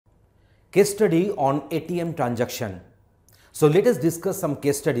Case study on ATM transaction. So let us discuss some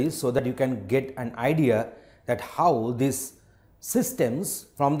case studies so that you can get an idea that how these systems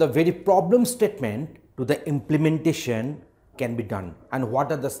from the very problem statement to the implementation can be done and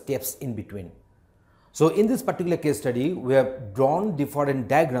what are the steps in between. So in this particular case study, we have drawn different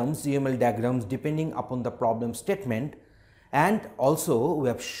diagrams, UML diagrams depending upon the problem statement, and also we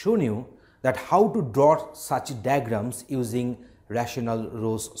have shown you that how to draw such diagrams using rational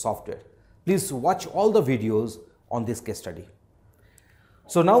rows software. Please watch all the videos on this case study.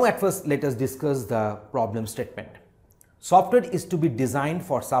 So now at first let us discuss the problem statement. Software is to be designed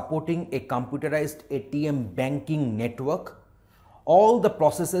for supporting a computerized ATM banking network. All the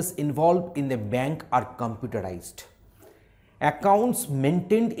processes involved in the bank are computerized. Accounts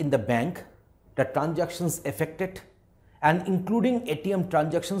maintained in the bank, the transactions affected, and including ATM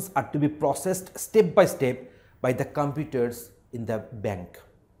transactions are to be processed step by the computers in the bank.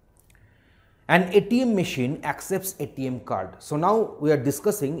 An ATM machine accepts ATM card. So now we are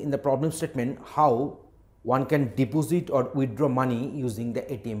discussing in the problem statement how one can deposit or withdraw money using the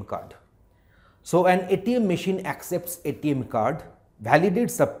ATM card. So an ATM machine accepts ATM card,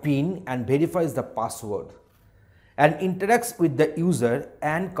 validates the PIN and verifies the password, and interacts with the user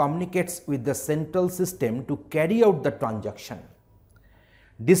and communicates with the central system to carry out the transaction,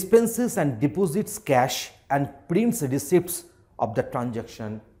 dispenses and deposits cash and prints receipts of the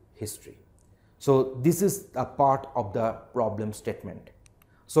transaction history. So this is a part of the problem statement.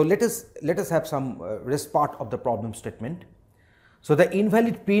 So let us have some rest part of the problem statement. So the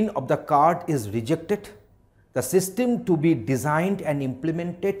invalid PIN of the card is rejected. The system to be designed and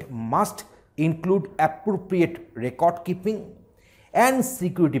implemented must include appropriate record keeping and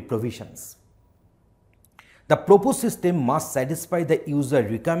security provisions. The proposed system must satisfy the user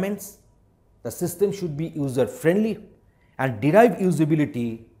requirements. The system should be user friendly and derive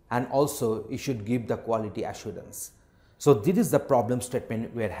usability, and also it should give the quality assurance. So this is the problem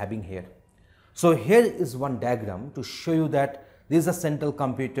statement we are having here. So here is one diagram to show you that this is a central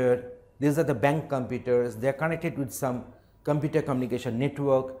computer, these are the bank computers, they are connected with some computer communication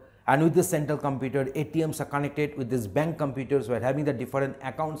network, and with the central computer ATMs are connected with these bank computers. We are having the different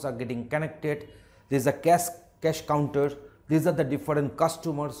accounts are getting connected. There is a cash counter, these are the different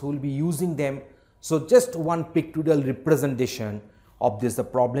customers who will be using them. So just one pictorial representation of this the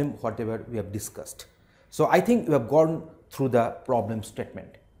problem whatever we have discussed. So I think we have gone through the problem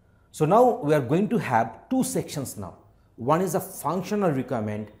statement. So now we are going to have two sections now. One is a functional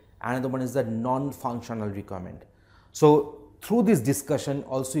requirement, another one is the non-functional requirement. So through this discussion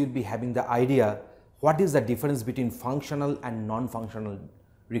also you will be having the idea what is the difference between functional and non-functional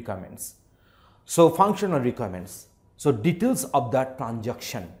requirements. So functional requirements. So details of the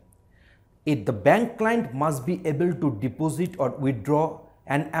transaction. If the bank client must be able to deposit or withdraw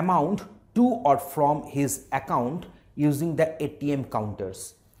an amount to or from his account using the ATM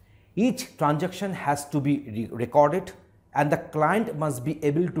counters. Each transaction has to be recorded and the client must be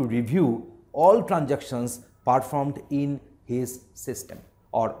able to review all transactions performed in his system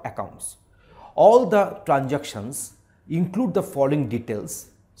or accounts. All the transactions include the following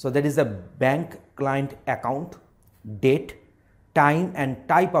details. So that is a bank client account, date, time and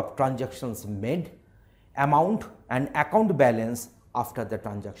type of transactions made, amount and account balance after the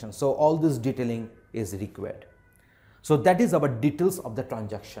transaction. So all this detailing is required. So that is our details of the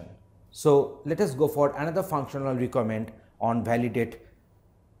transaction. So let us go for another functional requirement on validate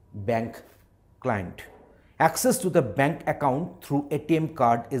bank client. Access to the bank account through ATM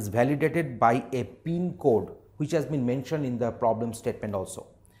card is validated by a PIN code which has been mentioned in the problem statement also.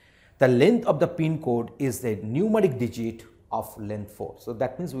 The length of the PIN code is the numeric digit of length 4. So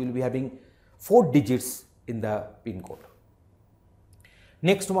that means we will be having 4 digits in the PIN code.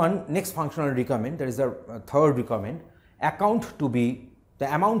 Next functional requirement, there is a third requirement, the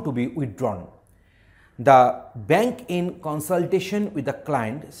amount to be withdrawn. The bank in consultation with the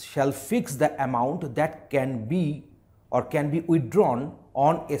client shall fix the amount that can be withdrawn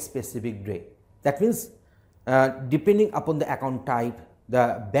on a specific day. That means depending upon the account type,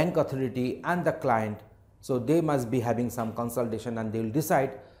 the bank authority and the client, so they must be having some consultation and they will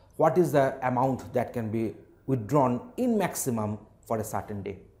decide what is the amount that can be withdrawn in maximum for a certain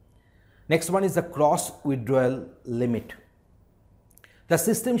day. Next one is the cross withdrawal limit. The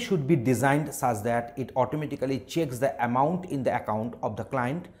system should be designed such that it automatically checks the amount in the account of the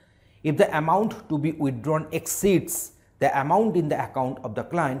client. If the amount to be withdrawn exceeds the amount in the account of the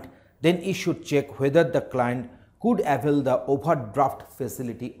client, then it should check whether the client could avail the overdraft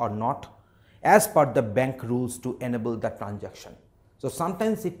facility or not as per the bank rules to enable the transaction. So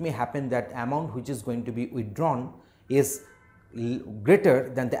sometimes it may happen that amount which is going to be withdrawn is greater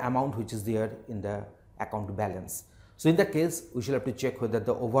than the amount which is there in the account balance. So in that case, we shall have to check whether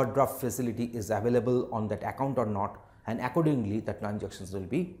the overdraft facility is available on that account or not, and accordingly the transactions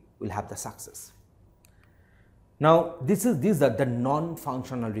will have the success. Now these are the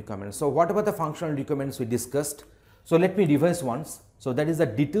non-functional requirements. So what about the functional requirements we discussed? So let me revise once. So that is the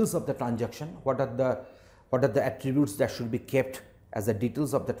details of the transaction. What are the attributes that should be kept as the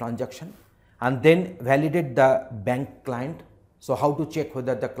details of the transaction, and then validate the bank client. So how to check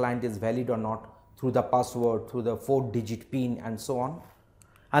whether the client is valid or not through the password, through the 4-digit PIN and so on.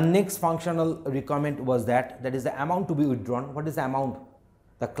 And next functional requirement was that is the amount to be withdrawn. What is the amount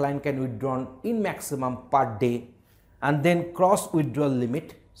the client can withdraw in maximum per day, and then cross withdrawal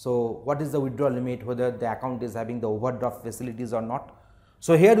limit. So what is the withdrawal limit, whether the account is having the overdraft facilities or not.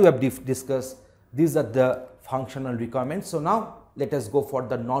 So here we have discussed these are the functional requirements. So now let us go for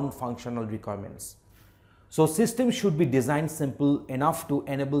the non-functional requirements. So system should be designed simple enough to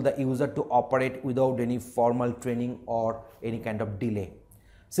enable the user to operate without any formal training or any kind of delay.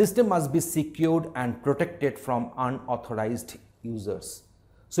 System must be secured and protected from unauthorized users.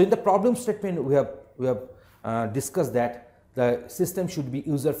 So in the problem statement we have discussed that the system should be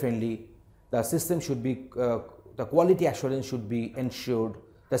user friendly, the system should be the quality assurance should be ensured,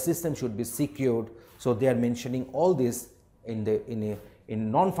 the system should be secured. So they are mentioning all this in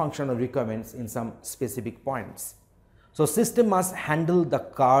non-functional requirements in some specific points. So system must handle the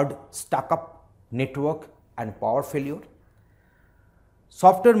card stuck up, network and power failure.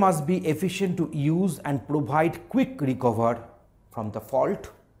 Software must be efficient to use and provide quick recovery from the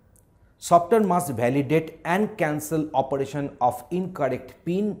fault. Software must validate and cancel operation of incorrect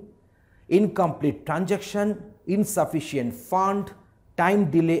PIN, incomplete transaction, insufficient fund,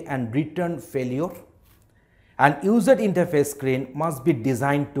 time delay and return failure. And user interface screen must be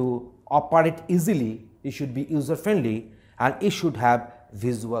designed to operate easily, it should be user friendly, and it should have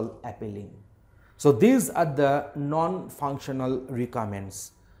visual appealing. So these are the non-functional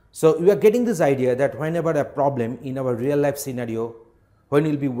requirements. So we are getting this idea that whenever a problem in our real life scenario, when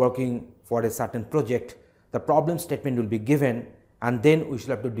we will be working for a certain project, the problem statement will be given, and then we shall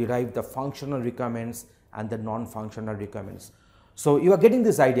have to derive the functional requirements and the non-functional requirements. So you are getting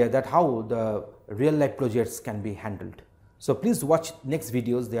this idea that how the real life projects can be handled. So please watch next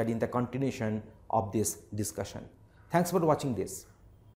videos, they are in the continuation of this discussion. Thanks for watching this.